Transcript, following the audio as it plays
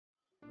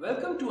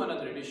Welcome to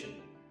another edition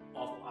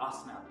of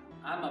Ask Snappy.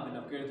 I'm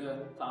Abhinav Girdhar,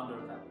 founder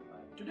of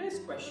Applipie. Today's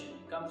question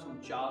comes from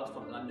Charles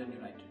from London,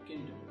 United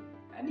Kingdom,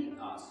 and he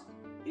asks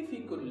if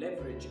he could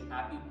leverage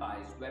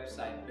Applipie's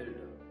website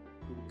builder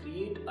to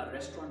create a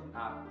restaurant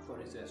app for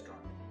his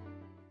restaurant.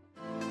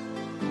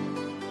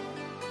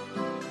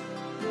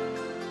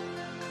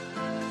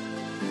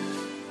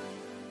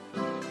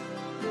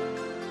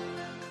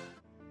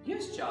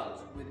 Yes,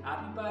 Charles, with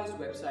Applipie's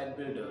website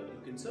builder, you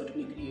can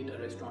certainly create a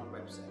restaurant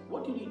website.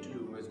 What you need to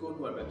do is go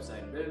to our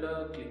website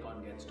builder, click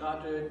on Get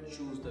Started,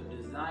 choose the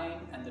design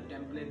and the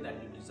template that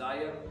you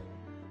desire,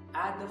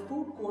 add the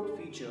food court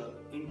feature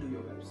into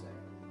your website.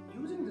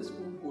 Using this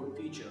food court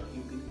feature,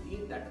 you can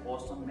create that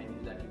awesome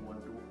menu that you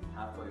want to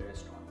have for your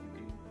restaurant. You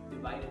can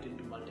divide it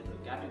into multiple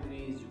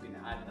categories, you can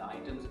add the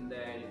items in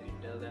there, you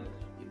can tell them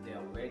if they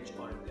are veg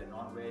or if they're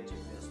non-veg,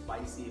 if they're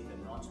spicy, if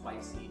they're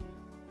non-spicy.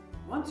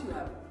 Once you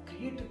have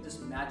created this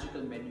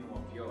magical menu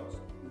of yours,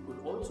 you could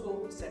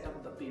also set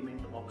up the payment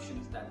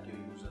options that your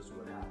users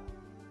would have.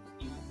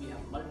 We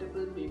have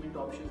multiple payment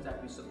options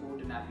that we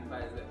support in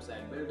Applipie's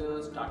website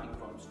builder, starting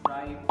from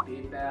Stripe,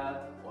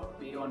 PayPal, or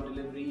Pay on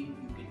Delivery.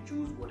 You can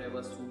choose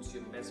whatever suits you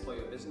best for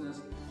your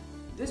business.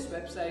 This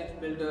website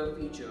builder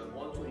feature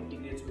also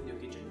integrates with your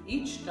kitchen.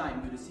 Each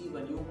time you receive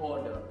a new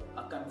order,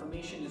 a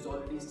confirmation is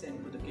already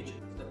sent to the kitchen.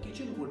 The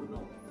kitchen would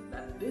know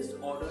that this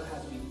order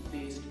has been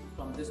placed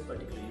from this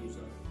particular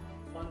user.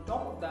 On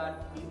top of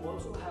that, we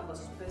also have a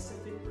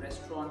specific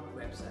restaurant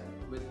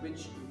website with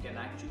which you can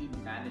actually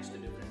manage the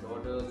different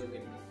orders. You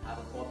can have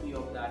a copy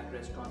of that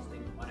restaurant's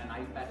thing on an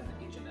iPad in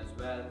the kitchen as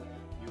well.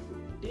 You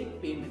could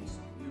take payments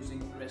using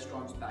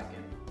restaurant's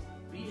backend.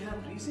 We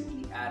have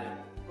recently added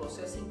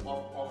processing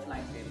of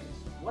offline payments.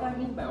 What I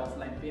mean by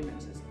offline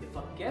payments is if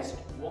a guest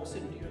walks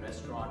into your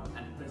restaurant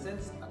and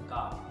presents a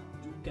card,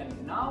 you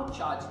can now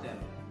charge them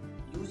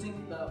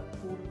using the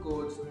food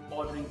court's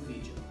ordering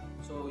feature.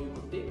 So you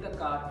could take the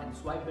card and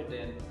swipe it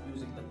in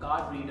using the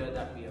card reader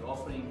that we are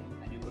offering,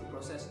 and you could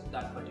process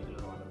that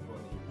particular order for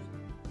the user.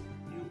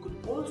 You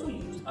could also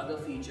use other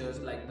features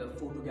like the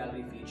photo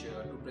gallery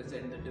feature to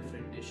present the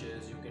different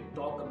dishes. You can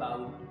talk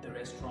about the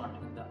restaurant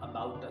in the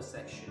About Us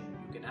section.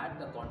 You can add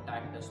the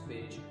Contact Us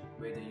page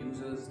where the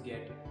users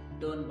get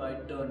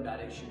turn-by-turn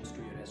directions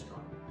to your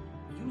restaurant.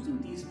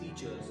 Using these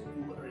features,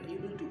 you are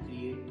able to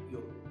create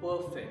your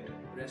perfect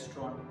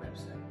restaurant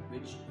website,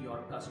 which your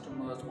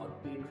customers or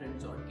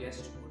patrons or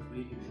guests would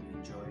really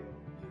enjoy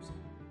using.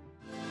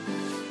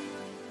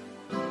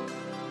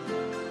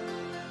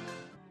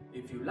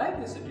 If you like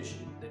this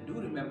edition, then do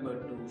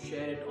remember to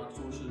share it on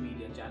social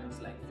media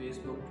channels like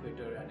Facebook,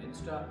 Twitter and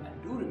Insta,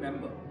 and do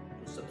remember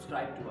to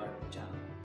subscribe to our channel.